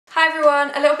Hi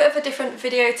everyone, a little bit of a different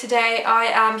video today. I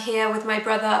am here with my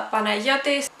brother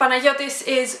Panayotis. Panayotis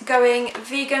is going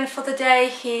vegan for the day.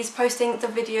 He's posting the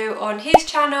video on his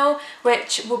channel,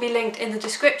 which will be linked in the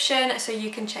description, so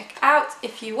you can check out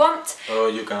if you want. Or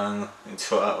you can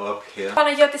throw it up here.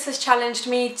 Panayotis has challenged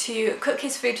me to cook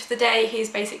his food for the day. He's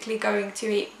basically going to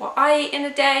eat what I eat in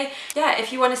a day. Yeah,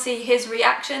 if you want to see his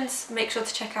reactions, make sure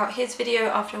to check out his video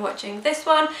after watching this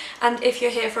one. And if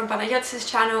you're here from Panayotis'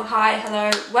 channel, hi,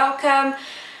 hello, welcome.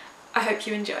 I hope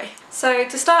you enjoy. So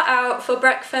to start out, for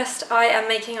breakfast I am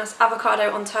making us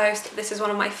avocado on toast. This is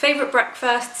one of my favourite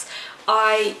breakfasts.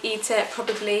 I eat it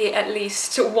probably at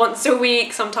least once a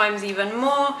week, sometimes even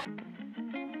more.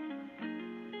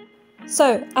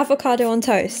 So, avocado on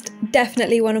toast,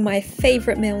 definitely one of my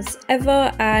favourite meals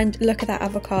ever, and look at that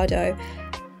avocado.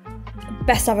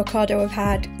 Best avocado I've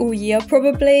had all year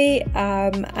probably,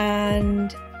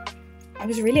 and I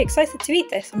was really excited to eat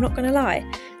this, I'm not going to lie.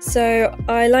 So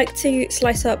I like to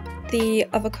slice up the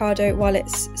avocado while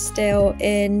it's still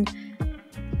in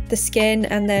the skin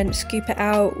and then scoop it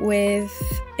out with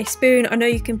a spoon. I know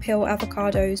you can peel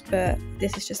avocados, but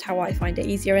this is just how I find it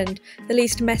easier and the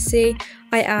least messy.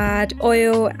 I add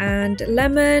oil and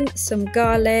lemon, some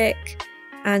garlic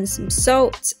and some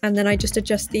salt, and then I just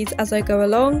adjust these as I go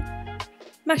along.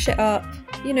 Mash it up,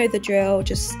 you know the drill,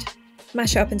 just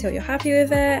mash it up until you're happy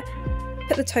with it.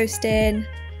 Put the toast in,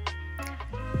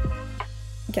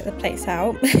 get the plates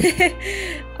out.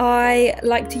 I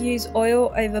like to use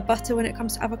oil over butter when it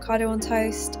comes to avocado on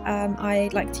toast. I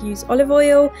like to use olive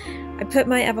oil. I put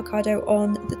my avocado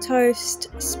on the toast,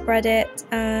 spread it,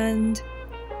 and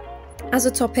as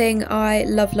a topping I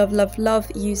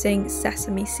love using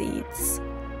sesame seeds.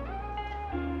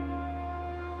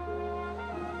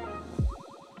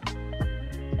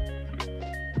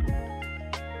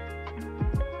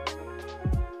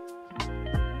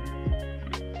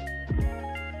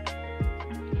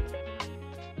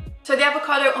 So the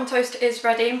avocado on toast is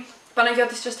ready.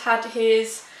 Panayotis just had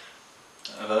his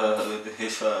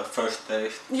first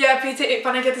taste. Yeah,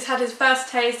 Panayotis had his first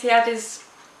taste.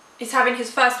 He's having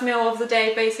his first meal of the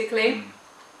day basically.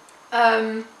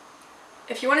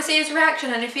 If you want to see his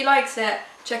reaction and if he likes it,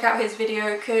 check out his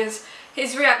video, because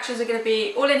his reactions are going to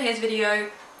be all in his video.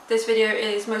 This video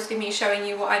is mostly me showing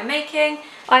you what I'm making.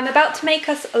 I'm about to make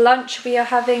us lunch. We are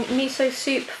having miso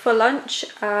soup for lunch.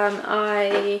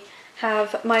 I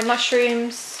have my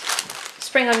mushrooms,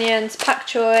 spring onions, pak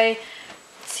choy,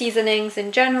 seasonings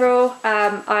in general.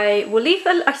 I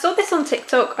saw this on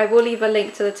TikTok. I will leave a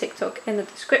link to the TikTok in the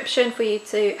description for you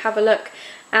to have a look.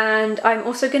 And I'm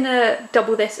also gonna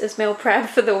double this as meal prep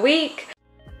for the week.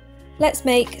 Let's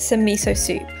make some miso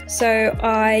soup. So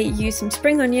I use some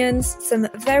spring onions, some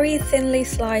very thinly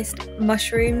sliced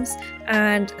mushrooms,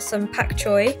 and some pak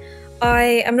choy.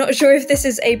 I am not sure if this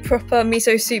is a proper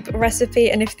miso soup recipe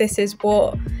and if this is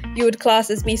what you would class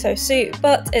as miso soup,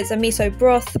 but it's a miso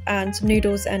broth and some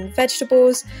noodles and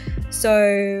vegetables.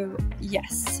 So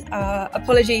yes,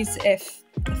 apologies if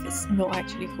it's not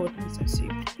actually called miso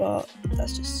soup, but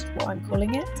that's just what I'm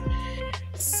calling it.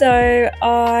 So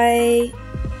I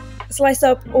slice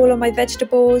up all of my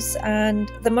vegetables,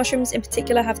 and the mushrooms in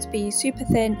particular have to be super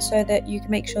thin so that you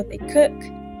can make sure they cook.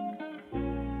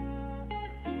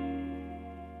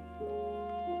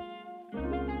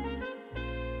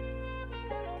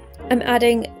 I'm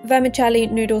adding vermicelli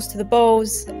noodles to the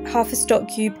bowls, half a stock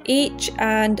cube each,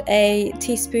 and a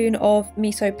teaspoon of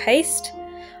miso paste.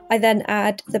 I then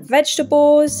add the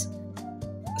vegetables,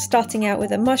 starting out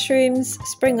with the mushrooms,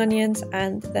 spring onions,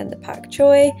 and then the pak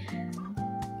choy.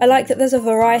 I like that there's a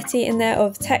variety in there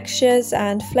of textures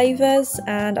and flavours,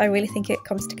 and I really think it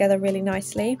comes together really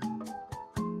nicely.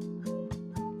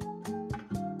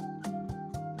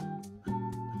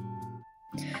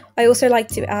 I also like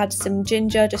to add some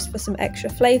ginger just for some extra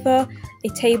flavour, a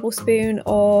tablespoon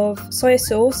of soy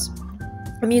sauce.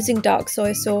 I'm using dark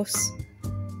soy sauce,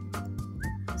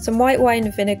 some white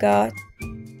wine vinegar,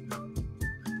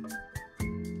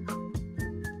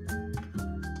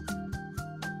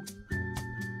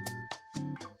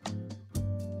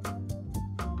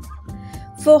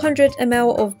 ,400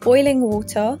 ml of boiling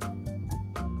water.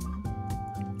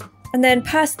 And then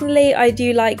personally, I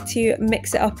do like to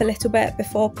mix it up a little bit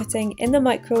before putting in the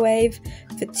microwave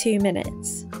for 2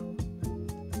 minutes.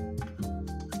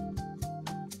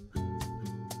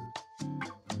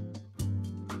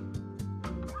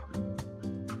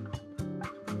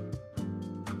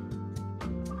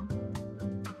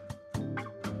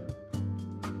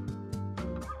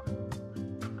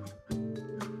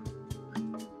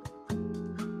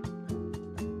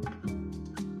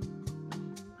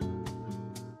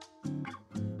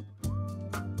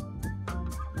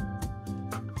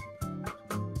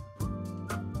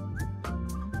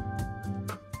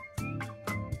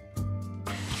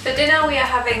 For dinner we are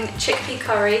having chickpea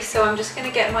curry, so I'm just going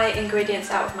to get my ingredients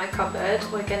out of my cupboard.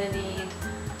 We're going to need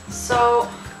salt,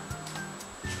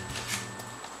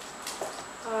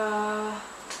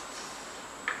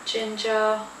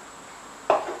 ginger,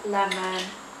 lemon.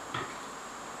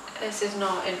 This is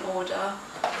not in order.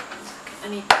 I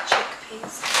need the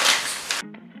chickpeas.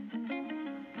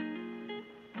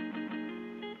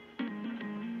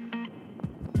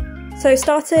 So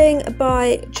starting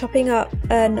by chopping up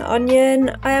an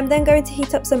onion, I am then going to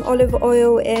heat up some olive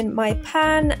oil in my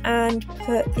pan and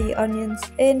put the onions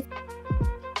in.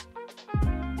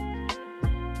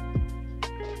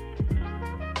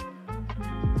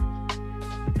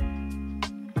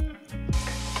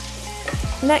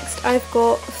 Next I've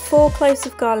got 4 cloves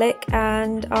of garlic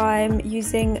and I'm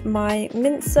using my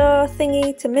mincer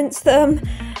thingy to mince them,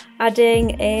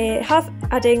 adding half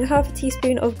a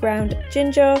teaspoon of ground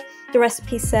ginger. The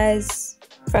recipe says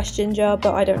fresh ginger,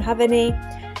 but I don't have any.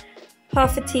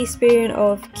 Half a teaspoon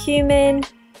of cumin.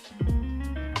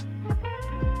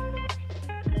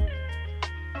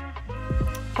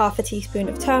 Half a teaspoon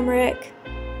of turmeric.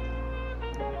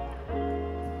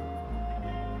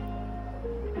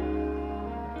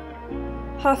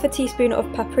 Half a teaspoon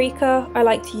of paprika. I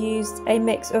like to use a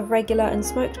mix of regular and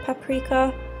smoked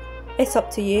paprika. It's up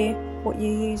to you what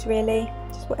you use really,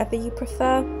 just whatever you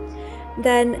prefer.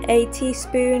 Then a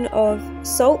teaspoon of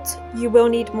salt. You will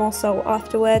need more salt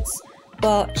afterwards,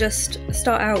 but just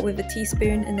start out with a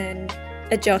teaspoon and then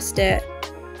adjust it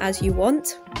as you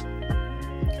want.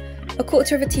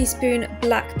 1/4 teaspoon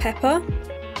black pepper,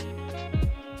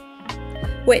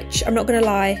 which I'm not gonna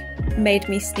lie, made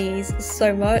me sneeze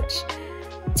so much.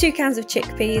 2 cans of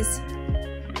chickpeas.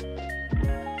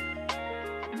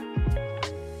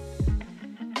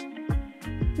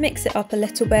 Mix it up a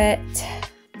little bit.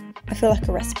 I feel like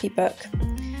a recipe book.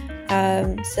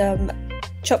 Some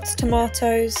chopped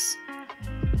tomatoes,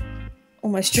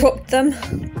 almost dropped them.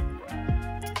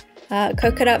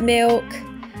 Coconut milk,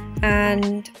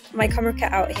 and my camera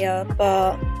cut out here,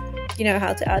 but you know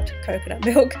how to add coconut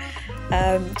milk.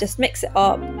 Just mix it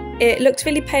up. It looks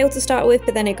really pale to start with,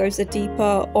 but then it goes a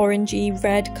deeper orangey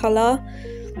red colour.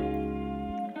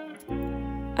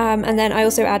 And then I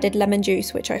also added lemon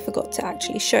juice, which I forgot to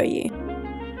actually show you.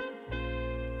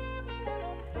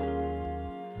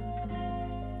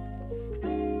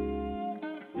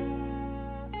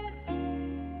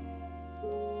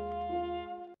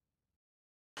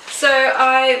 So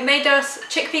I made us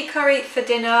chickpea curry for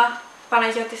dinner.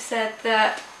 Panayotis said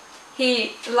that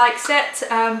he likes it,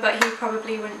 but he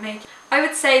probably wouldn't make it. I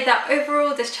would say that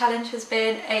overall this challenge has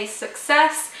been a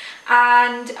success,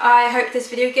 and I hope this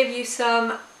video gave you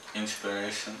some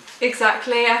inspiration.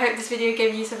 Exactly, I hope this video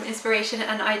gave you some inspiration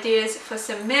and ideas for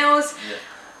some meals. Yeah.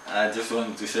 I just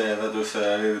wanted to say that was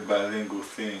a really bilingual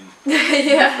thing.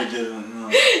 Yeah. If I didn't know.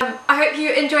 I hope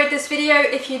you enjoyed this video.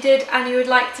 If you did and you would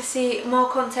like to see more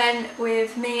content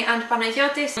with me and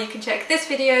Panayotis, you can check this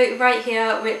video right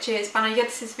here, which is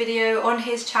Panayotis' video on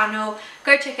his channel.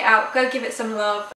 Go check it out, go give it some love.